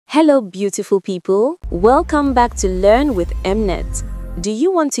Hello, beautiful people. Welcome back to Learn with Emnet. Do you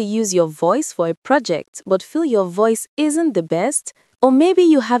want to use your voice for a project but feel your voice isn't the best? Or maybe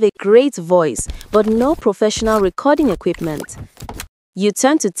you have a great voice but no professional recording equipment? You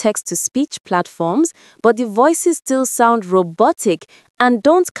turn to text-to-speech platforms, but the voices still sound robotic and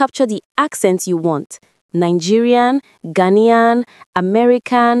don't capture the accent you want. Nigerian, Ghanaian,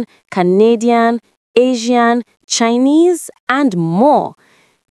 American, Canadian, Asian, Chinese, and more.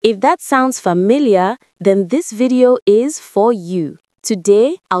 If that sounds familiar, then this video is for you.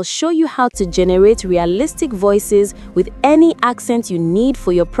 Today, I'll show you how to generate realistic voices with any accent you need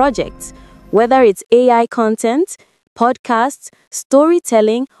for your project, whether it's AI content, podcasts,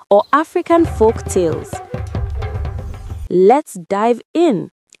 storytelling, or African folk tales. Let's dive in.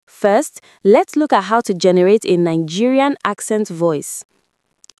 First, let's look at how to generate a Nigerian accent voice.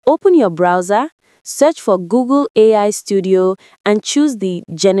 Open your browser, search for Google AI Studio and choose the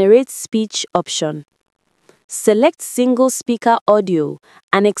Generate Speech option. Select single speaker audio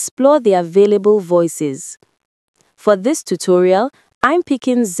and explore the available voices. For this tutorial, I'm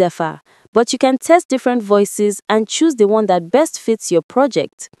picking Zephyr, but you can test different voices and choose the one that best fits your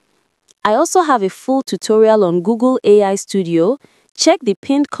project. I also have a full tutorial on Google AI Studio. Check the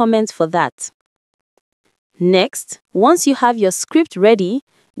pinned comment for that. Next, once you have your script ready,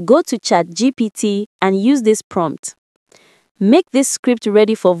 go to ChatGPT and use this prompt. Make this script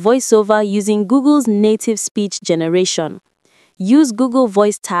ready for voiceover using Google's native speech generation. Use Google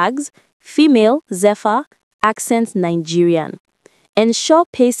voice tags, female, Zephyr, accent Nigerian. Ensure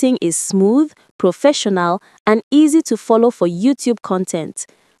pacing is smooth, professional, and easy to follow for YouTube content.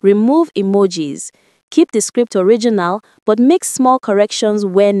 Remove emojis. Keep the script original, but make small corrections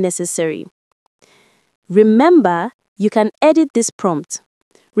where necessary. Remember, you can edit this prompt.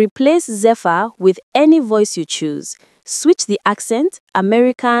 Replace Zephyr with any voice you choose. Switch the accent,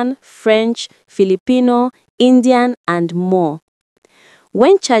 American, French, Filipino, Indian, and more.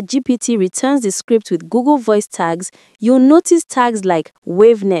 When ChatGPT returns the script with Google voice tags, you'll notice tags like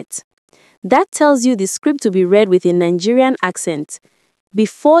WaveNet. That tells you the script to be read with a Nigerian accent.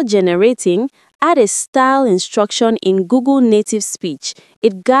 Before generating, add a style instruction in Google Native Speech.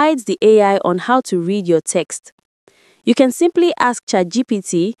 It guides the AI on how to read your text. You can simply ask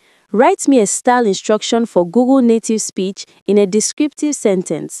ChatGPT, write me a style instruction for Google Native Speech in a descriptive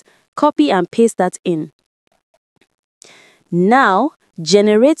sentence. Copy and paste that in. Now,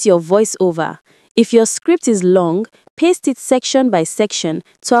 generate your voiceover. If your script is long, paste it section by section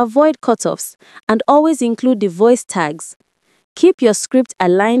to avoid cutoffs, and always include the voice tags. Keep your script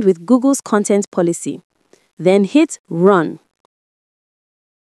aligned with Google's content policy. Then hit Run.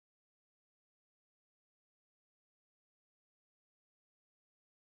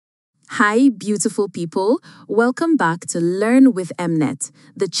 Hi, beautiful people. Welcome back to Learn with Emnet,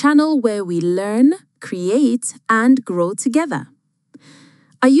 the channel where we learn, create, and grow together.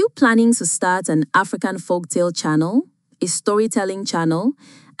 Are you planning to start an African folktale channel, a storytelling channel,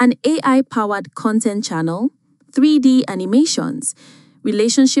 an AI-powered content channel, 3D animations,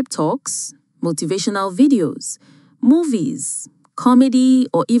 relationship talks, motivational videos, movies, comedy,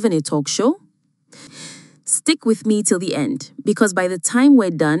 or even a talk show? Stick with me till the end, because by the time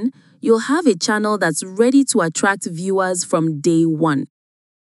we're done, you'll have a channel that's ready to attract viewers from day one.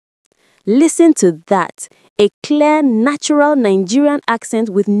 Listen to that, a clear, natural Nigerian accent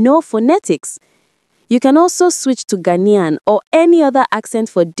with no phonetics. You can also switch to Ghanaian or any other accent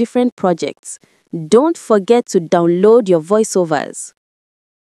for different projects. Don't forget to download your voiceovers.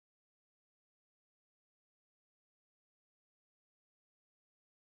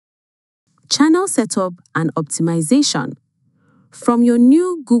 Channel setup and optimization. From your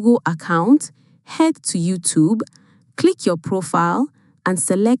new Google account, head to YouTube, click your profile, and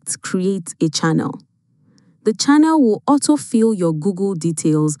select Create a Channel. The channel will autofill your Google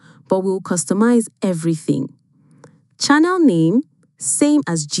details, but will customize everything. Channel name, same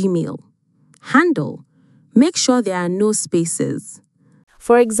as Gmail. Handle, make sure there are no spaces.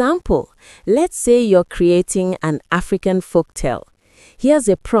 For example, let's say you're creating an African folktale. Here's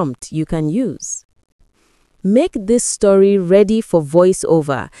a prompt you can use. Make this story ready for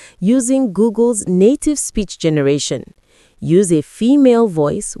voiceover using Google's native speech generation. Use a female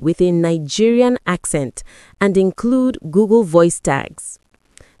voice with a Nigerian accent and include Google voice tags.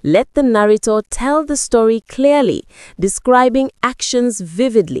 Let the narrator tell the story clearly, describing actions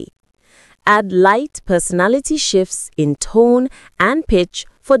vividly. Add light personality shifts in tone and pitch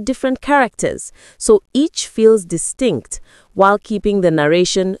for different characters, so each feels distinct while keeping the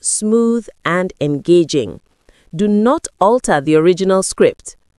narration smooth and engaging. Do not alter the original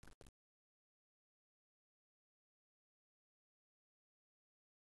script.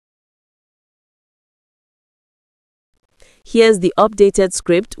 Here's the updated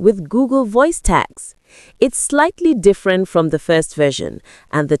script with Google Voice tags. It's slightly different from the first version,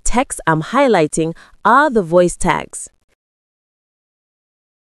 and the text I'm highlighting are the voice tags.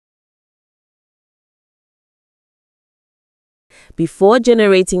 Before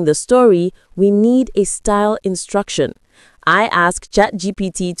generating the story, we need a style instruction. I asked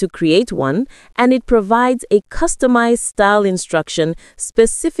ChatGPT to create one, and it provides a customized style instruction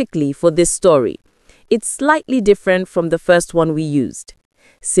specifically for this story. It's slightly different from the first one we used.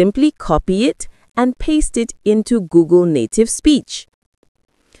 Simply copy it and paste it into Google Native Speech.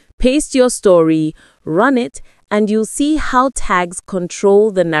 Paste your story, run it, and you'll see how tags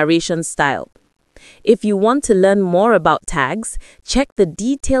control the narration style. If you want to learn more about tags, check the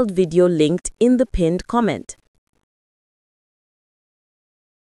detailed video linked in the pinned comment.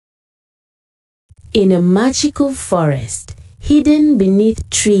 In a magical forest, hidden beneath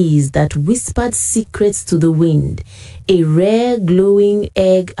trees that whispered secrets to the wind, a rare glowing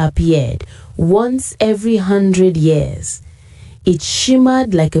egg appeared once every 100 years. It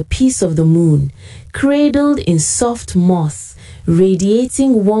shimmered like a piece of the moon, cradled in soft moss,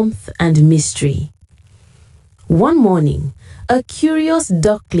 radiating warmth and mystery. One morning, a curious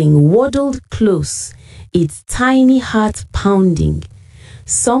duckling waddled close, its tiny heart pounding.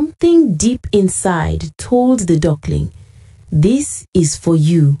 Something deep inside told the duckling, "This is for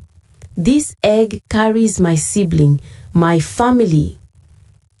you. This egg carries my sibling, my family."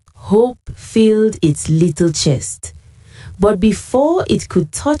 Hope filled its little chest. But before it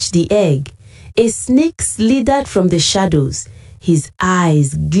could touch the egg, a snake slithered from the shadows, his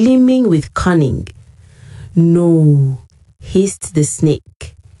eyes gleaming with cunning. "No," hissed the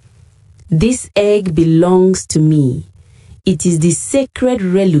snake. "This egg belongs to me. It is the sacred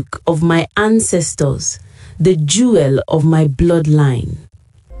relic of my ancestors, the jewel of my bloodline."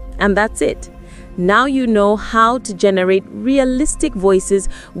 And that's it. Now you know how to generate realistic voices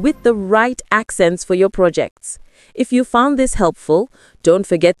with the right accents for your projects. If you found this helpful, don't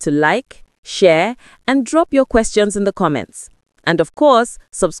forget to like, share, and drop your questions in the comments. And of course,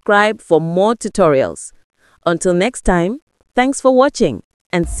 subscribe for more tutorials. Until next time, thanks for watching,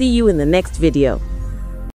 and see you in the next video.